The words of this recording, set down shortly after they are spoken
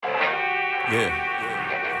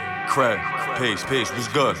Yeah. Craig, peace, what's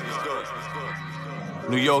good?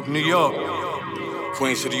 New York,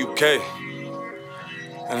 Queens to the UK.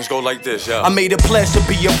 And let's go like this, yeah. I made a pledge to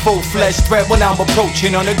be a full-fledged threat when I'm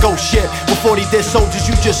approaching on a ghost ship. With 40 dead soldiers,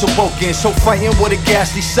 you just awoken. So frightened, what a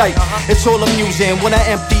ghastly sight. It's all amusing when I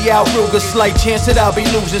empty out real good slight chance that I'll be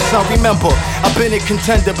losing some. Remember, I've been a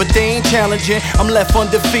contender, but they ain't challenging. I'm left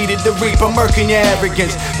undefeated, the reaper murking your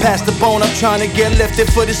arrogance. Past the bone, I'm trying to get lifted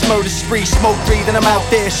for this murder spree. Smoke breathing, I'm out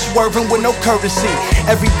there swerving with no courtesy.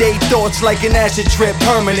 Everyday thoughts like an acid trip,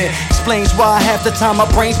 permanent. Explains why half the time my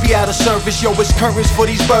brains be out of service. Yo, it's currents for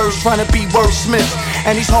these birds trying to be wordsmiths.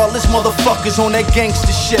 And these heartless motherfuckers on that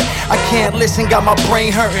gangster shit. I can't listen, got my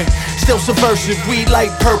brain hurting. Still subversive, weed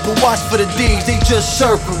like purple. Watch for the D's, they just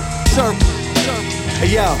circle.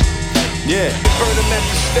 Hey yo, yeah. Burn them at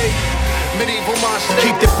the stake. Medieval monster.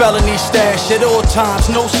 Keep the felony stash at all times,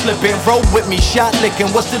 no slipping. Roll with me, shot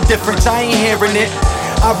licking. What's the difference? I ain't hearing it.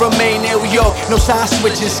 I remain New York, no side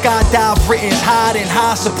switching, skydive writtens, hiding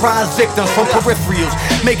high surprise victims from peripherals.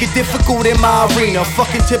 Make it difficult in my arena.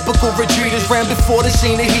 Fucking typical retreaters ran before the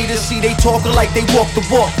scene of heaters. See, they talking like they walk the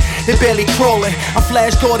walk, they barely crawling. I'm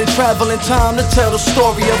Flash Gordon, traveling time to tell the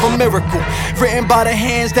story of a miracle written by the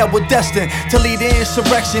hands that were destined to lead the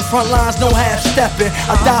insurrection. Front lines, no half stepping.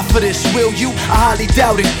 I die for this, will you? I highly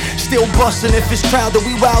doubt it. Still busting if it's crowded,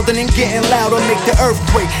 we wildin' and getting louder. Make the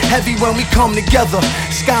earthquake heavy when we come together.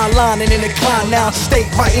 Skylining in a climb now state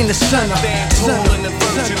right in the center. Stand tall in the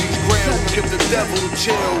verge of these rails. Give the devil the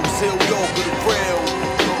chills. Here we all go to rail.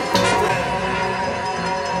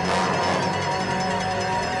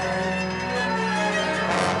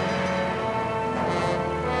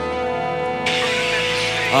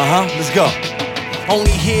 Let's go.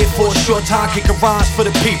 Only here for a short time, kick a rhymes for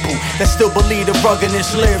the people that still believe the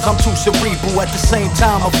ruggedness lives. I'm too cerebral, at the same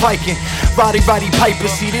time a Viking. Roddy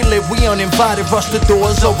pipers, see they live, we uninvited. Rush the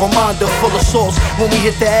doors, a reminder full of sauce. When we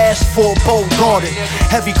hit the asphalt, bold guarded.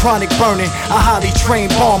 Heavy chronic burning, a highly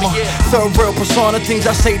trained bomber. Third real persona, things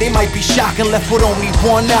I say they might be shocking. Left with only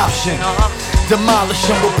one option, demolish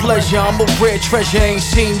them with pleasure. I'm a rare treasure, ain't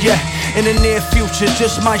seen yet. In the near future,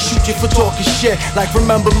 just might shoot you for talking shit. Like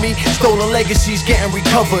remember me, stolen legacies getting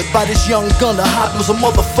recovered by this young gunner. Hot was a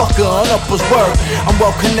motherfucker, on up was word. I'm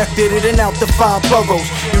well connected in and out the 5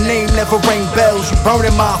 boroughs. Your name never rang bells, you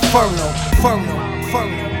burning my inferno. Burn them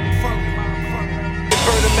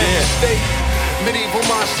at the stake. Medieval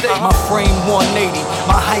monster. My frame 180,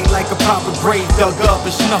 my height like a proper grave dug up.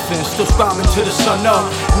 It's nothing, still striving to the sun up.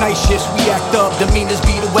 Night shifts we act up, demeanors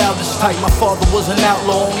be the wildest type. My father was an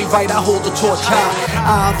outlaw, only right I hold the torch high.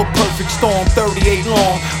 I have a perfect storm, 38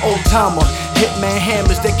 long, old timer. Hitman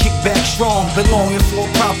hammers that kick back strong. Belonging for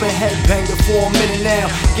a proper headbanger for a minute now.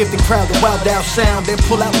 Give the crowd the wild out sound, then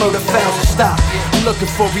pull out murder fouls and stop. I'm looking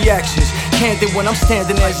for reactions, candid when I'm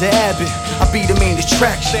standing as an abbot. I be the main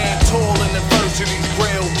distraction. Stand tall in the verge of these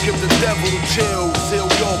rails. Give the devil the chills. Here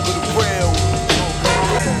we all go to rail.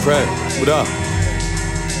 Craig, what up?